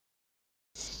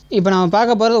இப்போ நம்ம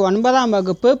பார்க்க போகிறது 9ஆம்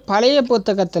வகுப்பு பழைய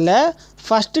புத்தகத்தில்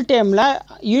ஃபஸ்ட்டு டேர்மில்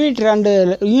யூனிட்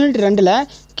 2ல்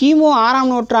கிமு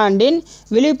 6ஆம் நூற்றாண்டின்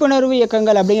விழிப்புணர்வு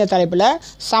இயக்கங்கள் அப்படிங்கிற தலைப்பில்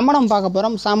சமணம் பார்க்க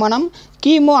போகிறோம். சமணம்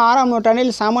கிமு 6ஆம்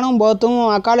நூற்றாண்டில் சமணம்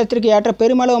பௌத்தமும் அக்காலத்திற்கு ஏற்ற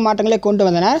பெருமளவு மாற்றங்களை கொண்டு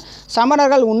வந்தனர்.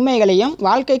 சமணர்கள் உண்மைகளையும்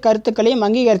வாழ்க்கை கருத்துக்களையும்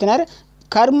அங்கீகரித்தனர்.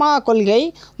 கர்மா கொள்கை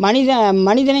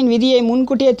மனிதனின் விதியை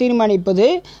முன்கூட்டியே தீர்மானிப்பது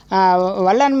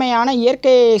வல்லன்மையான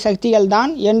இயற்கை சக்திகள்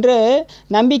தான் என்று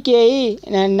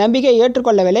நம்பிக்கை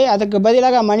ஏற்றுக்கொள்ளவில்லை. அதற்கு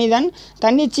பதிலாக மனிதன்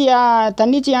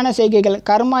தன்னிச்சையான செய்கைகள்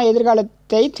கர்மா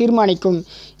எதிர்காலத்தை தீர்மானிக்கும்.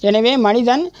 எனவே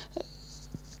மனிதன்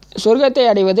சொர்க்கத்தை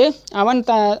அடைவது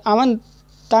அவன்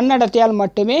தன்னடத்தையால்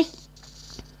மட்டுமே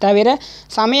தவிர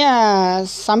சமய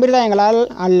சம்பிரதாயங்களால்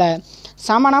அல்ல.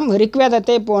 சமணம்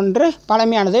ரிக்வேதத்தை போன்று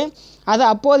பழமையானது. அது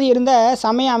அப்போது இருந்த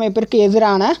சமய அமைப்பிற்கு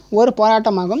எதிரான ஒரு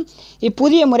போராட்டமாகும்.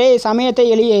 இப்புதிய முறை சமயத்தை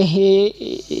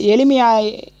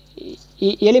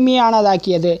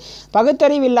எளிமையானதாக்கியது.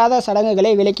 பகுத்தறிவில்லாத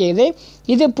சடங்குகளை விளக்கியது.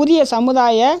 இது புதிய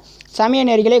சமுதாய சமய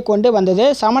நெறிகளை கொண்டு வந்தது.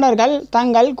 சமணர்கள்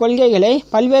தங்கள் கொள்கைகளை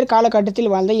பல்வேறு காலகட்டத்தில்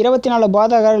வாழ்ந்த 24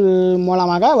 போதகர்கள்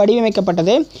மூலமாக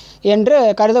வடிவமைக்கப்பட்டது என்று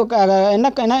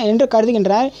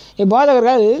கருதுகின்றனர்.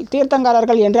 இப்போதகர்கள்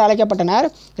தீர்த்தங்காரர்கள் என்று அழைக்கப்பட்டனர்.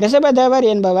 ரிஷபதேவர்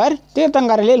என்பவர்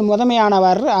தீர்த்தங்காரர்களில்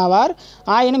முதன்மையானவர் ஆவார்.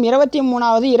 ஆயினும்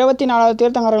 23வது 24வது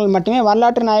தீர்த்தங்காரர்கள் மட்டுமே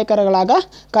வரலாற்று நாயக்கர்களாக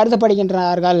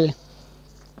கருதப்படுகின்றார்கள்.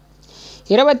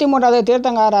 23வது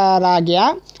தீர்த்தங்காரராகிய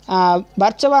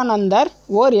பர்ச்சவானந்தர்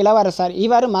ஓர் இளவரசர்.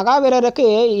 இவர் மகாவீரருக்கு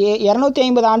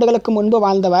 250 ஆண்டுகளுக்கு முன்பு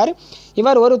வாழ்ந்தவர்.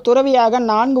 இவர் ஒரு துறவியாக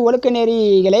 4 ஒழுக்க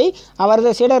நெறிகளை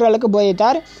அவரது சீடர்களுக்கு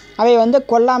போதித்தார். அவை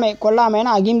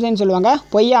கொல்லாமைன்னு அகிம்சைன்னு சொல்லுவாங்க.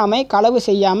 பொய்யாமை, களவு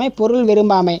செய்யாமை, பொருள்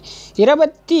விரும்பாமை.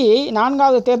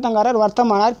 24வது தீர்த்தங்காரர்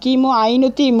வர்த்தமானார். கிமு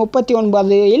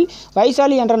 539இல்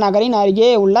வைசாலி என்ற நகரின்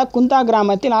அருகே உள்ள குந்தா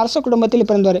கிராமத்தில் அரச குடும்பத்தில்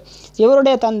பிறந்தவர்.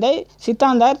 இவருடைய தந்தை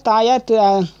சித்தாந்தர், தாயார்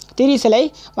திரிசலை.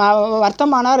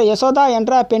 வர்த்தமானார் யசோதா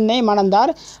என்ற பெண்ணை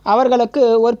மணந்தார். அவர்களுக்கு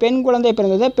ஒரு பெண் குழந்தை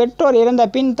பிறந்தது. பெற்றோர் இறந்த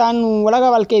பின் தன் உலக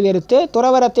வாழ்க்கையை வெறுத்து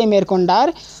துறவரத்தை மேற்கொண்டார்.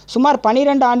 சுமார்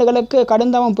 12 ஆண்டுகளுக்கு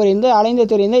கடுந்தவம் புரிந்து அலைந்து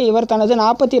திரிந்து இவர் தனது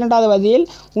 42வது வயதில்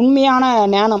உண்மையான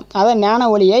ஞான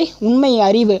ஒளியை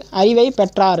அறிவை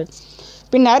பெற்றார்.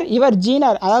 பின்னர் இவர்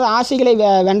ஜீனர், அதாவது ஆசைகளை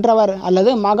வென்றவர்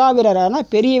அல்லது மகாவீரரான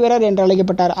பெரிய வீரர் என்று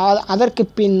அழைக்கப்பட்டார். அதற்கு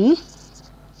பின்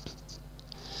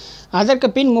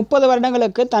 30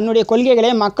 வருடங்களுக்கு தன்னுடைய கொள்கைகளை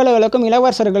மக்களுக்கும்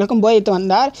இளவரசர்களுக்கும் போதித்து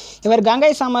வந்தார். இவர்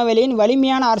கங்கை சமவெளியின்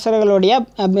வலிமையான அரசர்களுடைய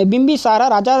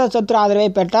பிம்பிசாரர் அஜாதசத்ரு ஆதரவை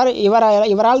பெற்றார்.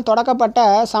 இவரால் தொடக்கப்பட்ட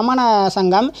சமண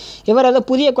சங்கம் இவரது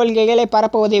புதிய கொள்கைகளை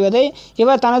பரப்ப உதவியது.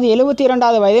 இவர் தனது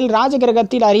 72வது வயதில்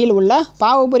ராஜகிரகத்தில் அருகில் உள்ள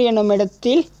பாவபுரி என்னும்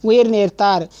இடத்தில் உயிர்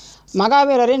நீர்த்தார்.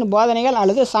 மகாவீரரின் போதனைகள்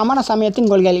அல்லது சமண சமயத்தின்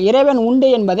கொள்கைகள். இறைவன் உண்டு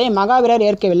என்பதை மகாவீரர்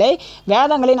ஏற்கவில்லை.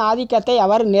 வேதங்களின் ஆதிக்கத்தை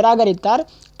அவர் நிராகரித்தார்.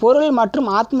 பொருள் மற்றும்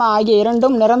ஆத்மா ஆகிய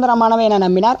இரண்டும் நிரந்தரமானவை என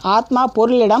நம்பினார். ஆத்மா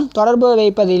பொருளிடம் தொடர்பு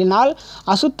வைப்பதினால்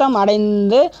அசுத்தம்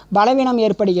அடைந்து பலவீனம்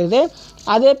ஏற்படுகிறது.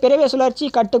 அது பிறவி சுழற்சி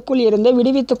கட்டுக்குள் இருந்து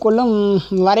விடுவித்து கொள்ளும்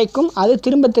வரைக்கும் அது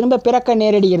திரும்ப பிறக்க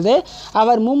நேரிடுகிறது.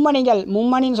 அவர்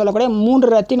மும்மணின்னு சொல்லக்கூடிய 3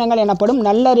 ரத்தினங்கள் எனப்படும்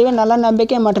நல்லறிவு, நல்ல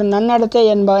நம்பிக்கை மற்றும் நன்னடத்தை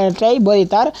என்பவற்றை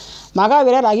போதித்தார்.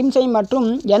 மகாவீரர் அகிம்சை மற்றும்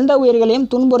எந்த உயிர்களையும்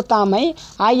துன்புறுத்தாமை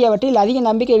ஆகியவற்றில் அதிக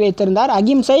நம்பிக்கை வைத்திருந்தார்.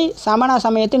 அகிம்சை சமண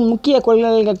சமயத்தின் முக்கிய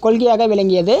கொள்கையாக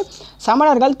விளங்கியது.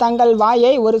 சமணர்கள் தங்கள்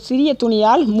வாயை ஒரு சிறிய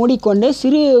துணியால் மூடிக்கொண்டு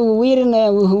சிறு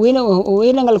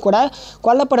உயிரினங்கள் கூட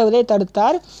கொல்லப்படுவதை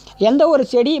தடுத்தார். எந்த ஒரு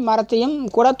செடி மரத்தையும்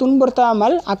கூட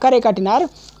துன்புறுத்தாமல் அக்கறை காட்டினார்.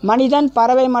 மனிதன்,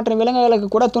 பறவை மற்றும் விலங்குகளுக்கு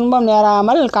கூட துன்பம்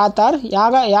நேராமல் காத்தார்.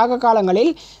 யாக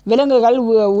காலங்களில் விலங்குகள்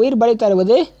உயிர் பலி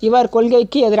தருவது இவர்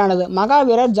கொள்கைக்கு எதிரானது.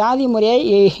 மகாவீரர் ஜாதி முறையை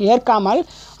ஏற்காமல்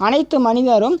அனைத்து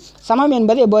மனிதரும் சமம்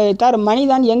என்பதை போதித்தார்.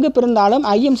 மனிதன் எங்கு பிறந்தாலும்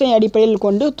அகிம்சை அடிப்படையில்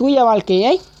கொண்டு தூய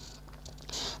வாழ்க்கையை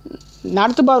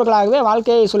நடத்துபவர்களாகவே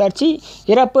வாழ்க்கையை சுழற்சி,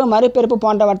 இறப்பு, மறுபிறப்பு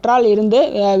போன்றவற்றால் இருந்து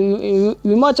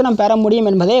விமோச்சனம் பெற முடியும்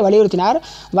என்பதை வலியுறுத்தினார்.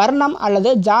 வர்ணம்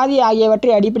அல்லது ஜாதி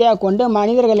ஆகியவற்றை அடிப்படையாக கொண்டு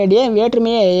மனிதர்களிடையே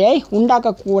வேற்றுமையை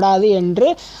உண்டாக்கக்கூடாது என்று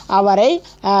அவரை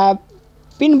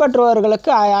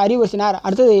பின்பற்றுபவர்களுக்கு அறிவுறுத்தினார்.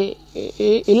 அடுத்தது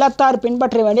இல்லத்தார்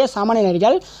பின்பற்ற வேண்டிய சமண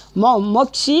நெறிகள்.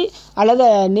 மோக்ஷி அல்லது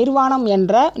நிர்வாணம்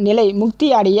என்ற நிலை முக்தி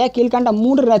அடைய கீழ்கண்ட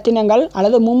 3 ரத்தினங்கள்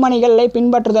அல்லது மும்மணிகளை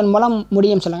பின்பற்றுவதன் மூலம்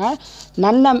முடியும் சொல்லுங்க.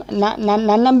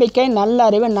 நன்னம்பிக்கை,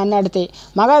 நல்லறிவு, நன்னடத்தை.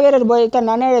 மகாவீரர் போதித்த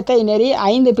நன்னடத்தை நெறி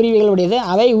 5 பிரிவுகளுடையது.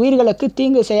 அவை உயிர்களுக்கு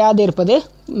தீங்கு செய்யாதிருப்பது,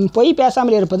 பொய்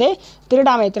பேசாமல் இருப்பது,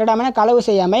 திருடாமை களவு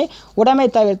செய்யாமை, உடைமை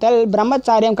தவிர்த்தல்,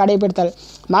 பிரம்மச்சாரியம் கடைபிடித்தல்.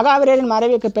 மகாவீரரின்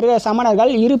மறைவுக்கு பிறகு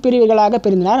சமணர்கள் 2 பிரிவுகளாக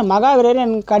பிரிந்தனர்.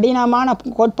 மகாவீரரின் கடினமான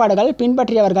கோட்பாடுகள்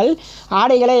பின்பற்றியவர்கள்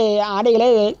ஆடைகளை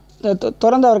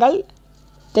துறந்தவர்கள்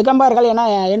திகம்பர்கள்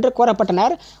என்று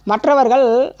கூறப்பட்டனர். மற்றவர்கள்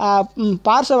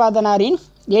பார்சவாதனாரின்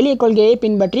எளிய கொள்கையை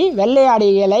பின்பற்றி வெள்ளை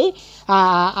ஆடைகளை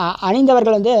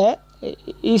அணிந்தவர்கள்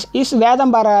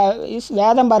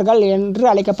வேதம்பர்கள் என்று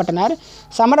அழைக்கப்பட்டனர்.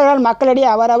 சமணர்கள் மக்களிடையே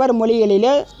அவரவர்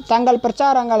மொழிகளிலே தங்கள்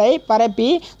பிரச்சாரங்களை பரப்பி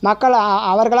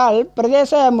அவர்களால்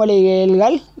பிரதேச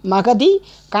மொழிகள் மகதி,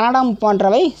 கன்னடம்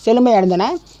போன்றவை செழுமை அடைந்தன.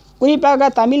 குறிப்பாக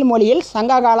தமிழ் மொழியில்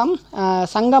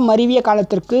சங்கம் அறிவிய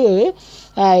காலத்திற்கு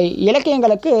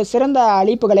இலக்கியங்களுக்கு சிறந்த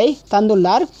அளிப்புகளை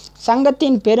தந்துள்ளார்.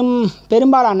 சங்கத்தின்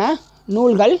பெரும்பாலான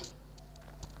நூல்கள்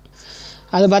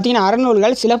அது பார்த்திங்கன்னா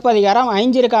அறநூல்கள், சிலப்பதிகாரம்,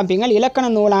 ஐஞ்சிறுகாப்பியங்கள், இலக்கண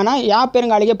நூலான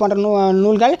யாப்பெருங்காலிகை போன்ற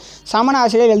நூல்கள் சமண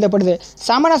ஆசிரியர் எழுதப்படுது.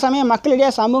 சமண சமய மக்களிடையே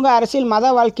சமூக, அரசியல்,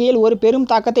 மத வாழ்க்கையில் ஒரு பெரும்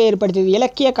தாக்கத்தை ஏற்படுத்தியது.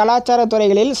 இலக்கிய, கலாச்சார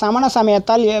துறைகளில் சமண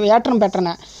சமயத்தால் ஏற்றம்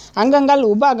பெற்றன. அங்கங்கள்,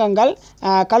 உபஅங்கங்கள்,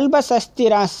 கல்ப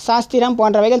சாஸ்திரம்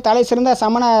போன்றவைகள் தலை சிறந்த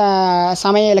சமண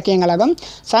சமய இலக்கியங்களாகும்.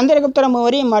 சந்திரகுப்தர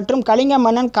மௌரி மற்றும் கலிங்க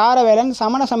மன்னன் காரவேலன்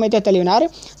சமண சமயத்தை தழுவினார்.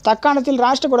 தக்காணத்தில்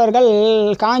ராஷ்டிரகூடர்கள்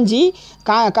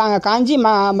காஞ்சி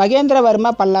மகேந்திரவர்ம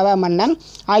பல்லவ மன்னன்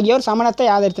ஆகியோர் சமணத்தை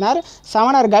ஆதரித்தனர்.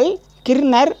 சமணர்கள்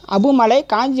கிருணர், அபுமலை,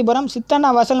 காஞ்சிபுரம்,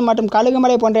 சித்தன்னவாசல் மற்றும்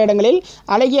கழுகுமலை போன்ற இடங்களில்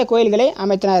அழகிய கோயில்களை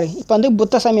அமைத்தனர். இப்போ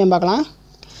புத்த சமயம் பார்க்கலாம்.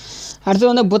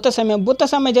 அடுத்து புத்த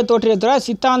சமயத்தை தோற்றுவித்தவர்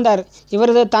சித்தாந்தர்.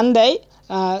 இவரது தந்தை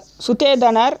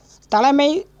சுதேதனர் தலைமை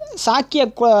சாக்கிய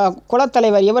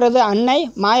குலத்தலைவர். இவரது அன்னை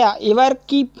மாயா. இவர்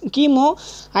கிமு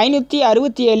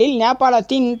 567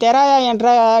 நேபாளத்தின் தெராயா என்ற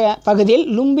பகுதியில்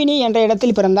லும்பினி என்ற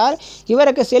இடத்தில் பிறந்தார்.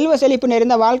 இவருக்கு செல்வ செழிப்பு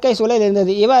நிறைந்த வாழ்க்கை சூழல்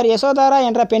இருந்தது. இவர் யசோதாரா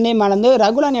என்ற பெண்ணை மணந்து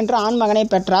ரகுலன் என்ற ஆண்மகனை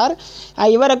பெற்றார்.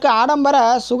 இவருக்கு ஆடம்பர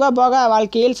சுகபோக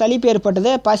வாழ்க்கையில் சலிப்பு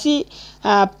ஏற்பட்டது. பசி,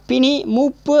 பிணி,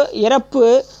 மூப்பு, இறப்பு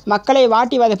மக்களை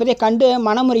வாட்டி வதைப்பதை கண்டு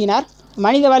மனமுருகினார்.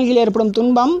 மனித வாழ்க்கையில் ஏற்படும்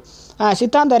துன்பம்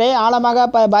சித்தாந்தரை ஆழமாக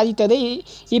பாதித்தது.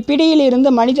 இப்பிடியில் இருந்து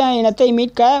மனித இனத்தை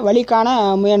மீட்க வழி காண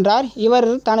முயன்றார். இவர்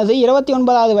தனது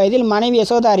 29வது வயதில் மனைவி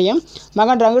யசோதாரியும்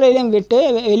மகன் ரகுலையும் விட்டு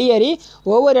வெளியேறி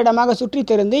ஒவ்வொரு இடமாக சுற்றி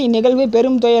திரிந்து இந்நிகழ்வு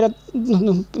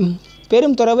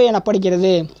பெரும் துறவு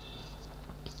எனப்படுகிறது.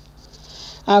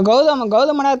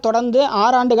 கௌதமனர் தொடர்ந்து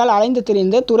 6 ஆண்டுகள் அலைந்து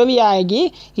திரிந்து துறவியாகி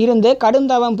இருந்து கடும்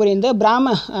தவம் புரிந்து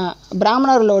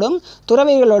பிராமணர்களோடும்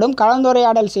துறவிகளோடும்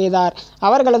கலந்துரையாடல் செய்தார்.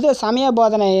 அவர்களது சமய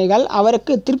போதனைகள்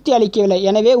அவருக்கு திருப்தி அளிக்கவில்லை.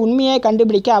 எனவே உண்மையை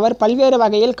கண்டுபிடிக்க அவர் பல்வேறு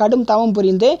வகையில் கடும் தவம்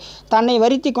புரிந்து தன்னை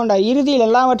வருத்தி கொண்டார். இறுதியில்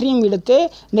எல்லாவற்றையும் விடுத்து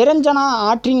நிரஞ்சனா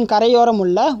ஆற்றின் கரையோரம்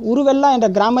உள்ள உருவெல்லா என்ற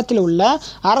கிராமத்தில் உள்ள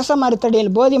அரச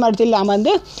மரத்தடியில் போதி மரத்தில்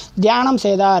அமர்ந்து தியானம்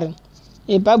செய்தார்.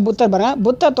 இப்போ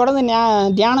புத்தர் தொடர்ந்து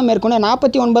தியானம் மேற்கொண்டு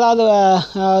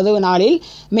 49வது நாளில்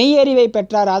மெய்யறிவை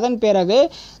பெற்றார். அதன் பிறகு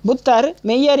புத்தர்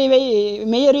மெய்யறிவு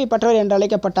பெற்றவர் என்று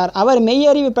அழைக்கப்பட்டார். அவர்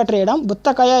மெய்யறிவு பெற்ற இடம்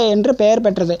புத்தகயா என்று பெயர்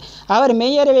பெற்றது. அவர்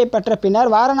மெய்யறிவை பெற்ற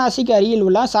பின்னர் வாரணாசிக்கு அருகில்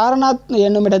உள்ள சாரநாத்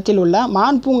என்னும் இடத்தில் உள்ள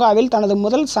மான் பூங்காவில் தனது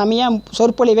முதல் சமய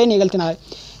சொற்பொழிவை நிகழ்த்தினார்.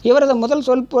 இவரது முதல்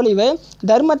சொற்பொழிவு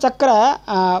தர்ம சக்கர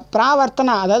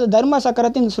பிராவர்த்தனா, அதாவது தர்ம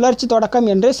சக்கரத்தின் சுழற்சி தொடக்கம்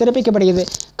என்று சிறப்பிக்கப்படுகிறது.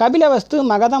 கபிலவஸ்து,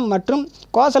 மகதம் மற்றும்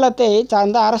கோசலத்தை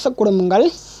சார்ந்த அரச குடும்பங்கள்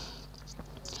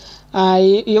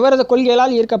இவரது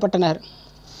கொள்கைகளால் ஈர்க்கப்பட்டனர்.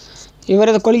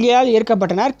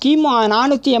 கிமு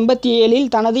 487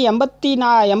 தனது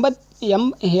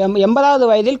 80வது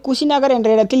வயதில் குஷிநகர் என்ற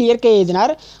இடத்தில் இயற்கை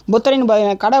எழுதினார். புத்தரின்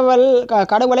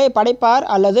கடவுளை படைப்பார்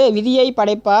அல்லது விதியை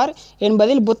படைப்பார்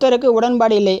என்பதில் புத்தருக்கு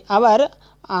உடன்பாடு இல்லை. அவர்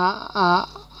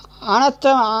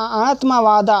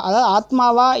அனாத்மவாதா, அதாவது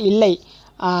ஆத்மாவா இல்லை,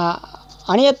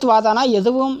 அனியத்வாதானா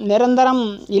எதுவும் நிரந்தரம்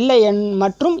இல்லை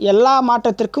மற்றும் எல்லா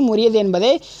மாற்றத்திற்கும் உரியது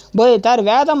என்பதை போதித்தார்.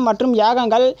 வேதம் மற்றும்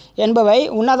யாகங்கள் என்பவை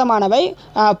உன்னதமானவை,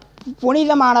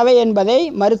 புனிதமானவை என்பதை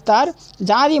மறுத்தார்.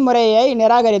 ஜாதி முறையை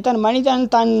நிராகரித்தார். மனிதன்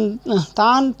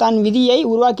தன் விதியை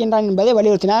உருவாக்கின்றான் என்பதை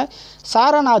வலியுறுத்தினார்.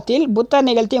 சாரநாத்தில் புத்தர்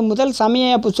நிகழ்த்திய முதல்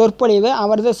சமய சொற்பொழிவு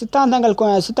அவரது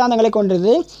சித்தாந்தங்களை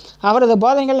கொண்டது. அவரது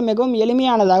போதனைகள் மிகவும்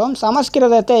எளிமையானதாகவும்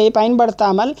சமஸ்கிருதத்தை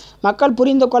பயன்படுத்தாமல் மக்கள்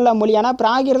புரிந்து கொள்ள மொழியான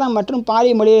பிராகிருதம் மற்றும்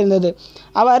பாலி மொழியில் இருந்தது.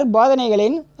 அவர்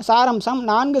போதனைகளின் சாராம்சம்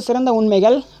 4 சிறந்த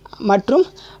உண்மைகள் மற்றும்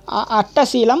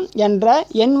அட்டசீலம் என்ற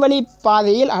எண்வழி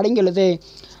பாதையில் அடங்கியுள்ளது.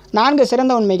 4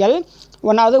 சிறந்த உண்மைகள்: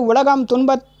 1வது, உலகம்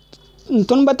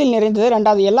துன்பத்தில் நிறைந்தது.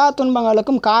 2வது, எல்லா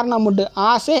துன்பங்களுக்கும் காரணம் உண்டு.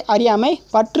 ஆசை, அறியாமை,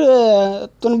 பற்று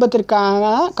துன்பத்திற்கான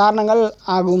காரணங்கள்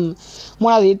ஆகும்.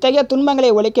 3வது, இத்தகைய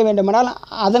துன்பங்களை ஒழிக்க வேண்டுமானால்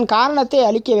அதன் காரணத்தை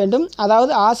அழிக்க வேண்டும்,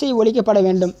 அதாவது ஆசை ஒழிக்கப்பட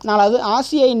வேண்டும். 4வது,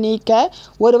 ஆசையை நீக்க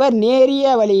ஒருவர்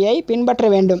நேரிய வழியை பின்பற்ற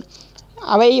வேண்டும்.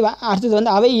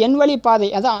 அவை எண்வழி பாதை,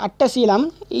 அதாவது அட்டசீலம்.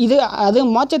 அது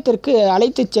மோட்சத்திற்கு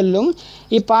அழைத்து செல்லும்.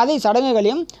 இப்பாதை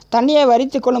சடங்குகளையும் தன்னையே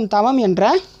வரித்து கொள்ளும் தவம்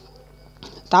என்ற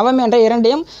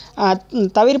இரண்டையும்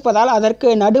தவிர்ப்பதால் அதற்கு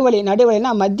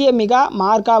நடுவழினா மத்தியமிகா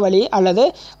மார்காவழி அல்லது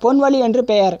பொன்வழி என்று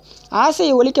பெயர். ஆசை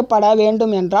ஒழிக்கப்பட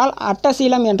வேண்டும் என்றால்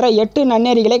அட்டசீலம் என்ற 8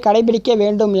 நன்னெறிகளை கடைபிடிக்க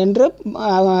வேண்டும் என்று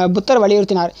புத்தர்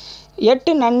வலியுறுத்தினார்.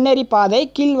 8 நன்னெறி பாதை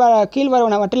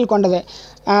கீழ்வருவனவற்றில் கொண்டது.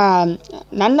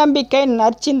 நன்னம்பிக்கை,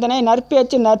 நற்சிந்தனை,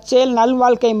 நற்பேச்சு, நற்செயல்,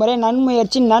 நல்வாழ்க்கை முறை,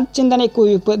 நன்முயற்சி, நற்சிந்தனை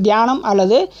குவிப்பு, தியானம்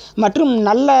அல்லது மற்றும்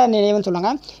நல்ல நினைவுன்னு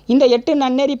சொல்லுவாங்க. இந்த 8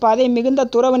 நன்னெறி பாதை மிகுந்த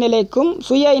துறவு நிலைக்கும்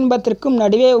சுய இன்பத்திற்கும்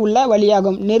நடுவே உள்ள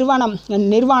வழியாகும்.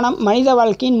 நிர்வாணம் மனித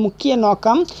வாழ்க்கையின் முக்கிய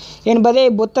நோக்கம் என்பதை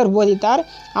புத்தர் போதித்தார்.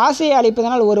 ஆசையை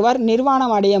அளிப்பதனால் ஒருவர்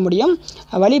நிர்வாணம் அடைய முடியும்.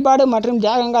 வழிபாடு மற்றும்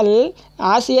தியாகங்கள்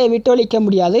ஆசையை விட்டொழிக்க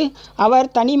முடியாது.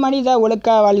 அவர் தனி மனித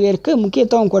ஒழுக்க வாழ்விற்கு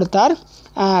முக்கியத்துவம் கொடுத்தார்.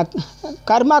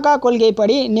 கர்மகா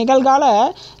கொள்கைப்படி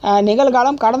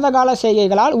நிகழ்காலம் கடந்த கால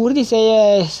செய்கைகளால் உறுதி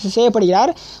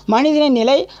செய்யப்படுகிறார். மனிதனின்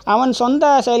நிலை அவன்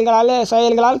சொந்த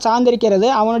செயல்களால் சார்ந்திருக்கிறது.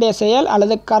 அவனுடைய செயல்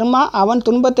அல்லது கர்மா அவன்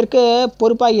துன்பத்திற்கு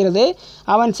பொறுப்பாகிறது.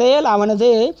 அவன் செயல் அவனது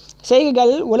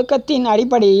செய்கைகள் ஒழுக்கத்தின்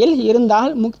அடிப்படையில்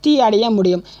இருந்தால் முக்தி அடைய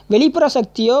முடியும். வெளிப்புற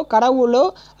சக்தியோ கடவுளோ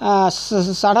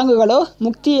சடங்குகளோ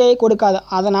முக்தியை கொடுக்காது.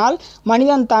 அதனால்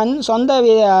மனிதன் தன் சொந்த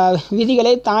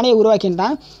விதிகளை தானே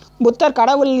உருவாக்கின்றான். புத்தர்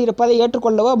கடவுளில் இருப்பதை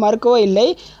ஏற்றுக்கொள்ளவோ மறுக்கவோ இல்லை.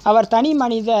 அவர் தனி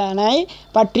மனிதனை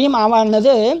பற்றியும்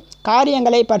அவனது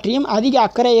காரியங்களை பற்றியும் அதிக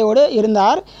அக்கறையோடு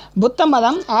இருந்தார். புத்த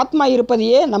மதம் ஆத்மா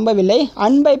இருப்பதையே நம்பவில்லை.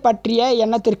 அன்பை பற்றிய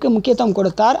எண்ணத்திற்கு முக்கியத்துவம்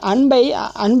கொடுத்தார்.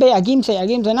 அன்பை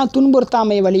அகிம்சைனா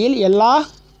துன்புறுத்தாமை வழியில்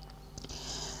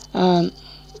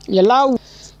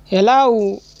எல்லா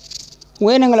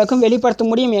உயிரினங்களுக்கும் வெளிப்படுத்த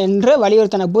முடியும் என்று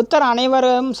வலியுறுத்தினார். புத்தர்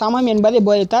அனைவரும் சமம் என்பதை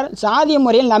போதித்தார். சாதிய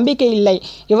முறையில் நம்பிக்கை இல்லை.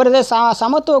 இவரது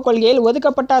சமத்துவ கொள்கையில்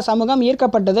ஒதுக்கப்பட்ட சமூகம்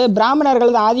ஈர்க்கப்பட்டது.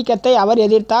 பிராமணர்களது ஆதிக்கத்தை அவர்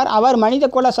எதிர்த்தார். அவர் மனித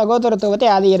குல சகோதரத்துவத்தை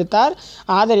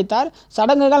ஆதரித்தார்.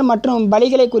 சடங்குகள் மற்றும்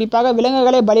பலிகளை, குறிப்பாக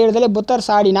விலங்குகளை பலியிடுதலை புத்தர்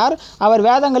சாடினார். அவர்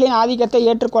வேதங்களின் ஆதிக்கத்தை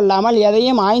ஏற்றுக்கொள்ளாமல்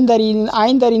எதையும்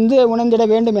ஆய்ந்தறிந்து உணர்ந்திட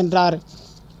வேண்டும் என்றார்.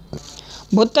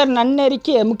 புத்தர்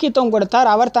நன்னெறிக்கு முக்கியத்துவம் கொடுத்தார்.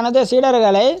 அவர் தனது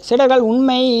சீடர்கள்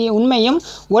உண்மையும்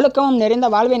ஒழுக்கமும் நிறைந்த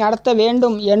வாழ்வை நடத்த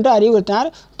வேண்டும் என்று அறிவுறுத்தினார்.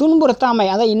 துன்புறுத்தாமை,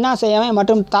 இன்னா செய்யாமை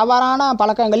மற்றும் தவறான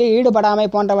பழக்கங்களில் ஈடுபடாமை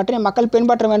போன்றவற்றை மக்கள்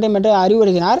பின்பற்ற வேண்டும் என்று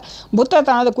அறிவுறுத்தினார். புத்தர்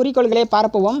தனது குறிக்கோள்களை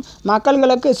பரப்பவும்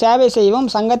மக்களுக்கு சேவை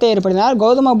செய்யவும் சங்கத்தை ஏற்படுத்தினார்.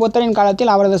 கௌதம புத்தரின்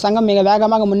காலத்தில் அவரது சங்கம் மிக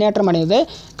வேகமாக முன்னேற்றம் அடைந்தது.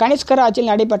 கனிஷ்கர்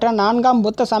ஆட்சியில் நடைபெற்ற 4ஆம்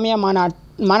புத்த சமய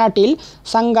மாநாட்டில்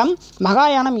சங்கம்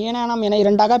மகாயானம், ஈனானம் என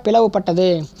 2ஆக பிளவுபட்டது.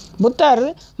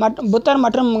 புத்தர்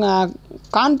மற்றும்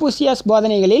கான்பூசியஸ்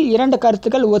போதனைகளில் 2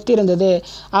 கருத்துக்கள் ஒத்திருந்தது.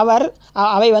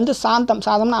 அவை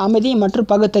சாந்தம்னா அமைதி மற்றும்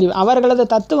பகுத்தறிவு. அவர்களது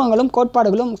தத்துவங்களும்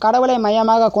கோட்பாடுகளும் கடவுளை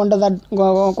மையமாக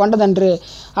கொண்டதன்று.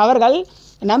 அவர்கள்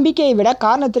நம்பிக்கையை விட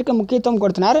காரணத்திற்கு முக்கியத்துவம்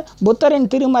கொடுத்தனர். புத்தரின்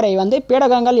திருமறை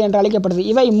பீடகங்கள் என்று அழைக்கப்படுது.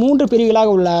 இவை 3 பிரிவுகளாக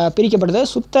பிரிக்கப்படுது.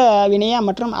 சுத்த, வினய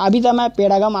மற்றும் அபிதம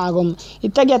பீடகம் ஆகும்.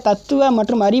 இத்தகைய தத்துவ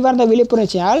மற்றும் அறிவார்ந்த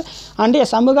விழிப்புணர்ச்சியால் அன்றைய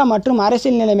சமூக மற்றும்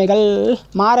அரசியல் நிலைமைகள்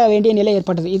மாற வேண்டிய நிலை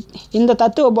ஏற்பட்டது. இந்த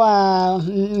தத்துவ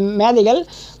மேதைகள்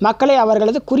மக்களை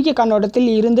அவர்களது குறுகிய கண்ணோட்டத்தில்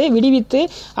இருந்து விடுவித்து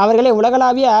அவர்களை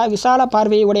உலகளாவிய விசால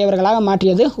பார்வையை உடையவர்களாக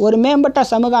மாற்றியது. ஒரு மேம்பட்ட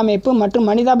சமூக அமைப்பு மற்றும்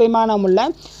மனிதாபிமானமுள்ள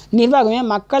நிர்வாகமே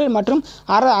மக்கள் மற்றும்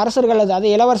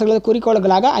அரசர்களது இளவரசர்களது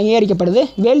குறிக்கோள்களாக அங்கீகரிக்கப்படுது.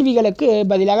 வேள்விகளுக்கு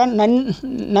பதிலாக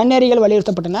நன்னெறிகள்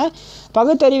வலியுறுத்தப்பட்டன.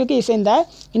 பகுத்தறிவுக்கு இசைந்த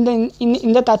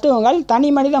இந்த தத்துவங்கள் தனி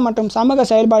மனித மற்றும் சமூக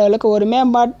செயல்பாடுகளுக்கு ஒரு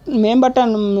மேம்பட்ட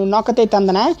நோக்கத்தை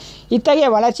தந்தன. இத்தகைய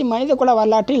வளர்ச்சி மனித குல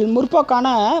வரலாற்றில் முற்போக்கான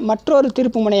மற்றொரு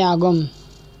திருப்பு முனையாகும்.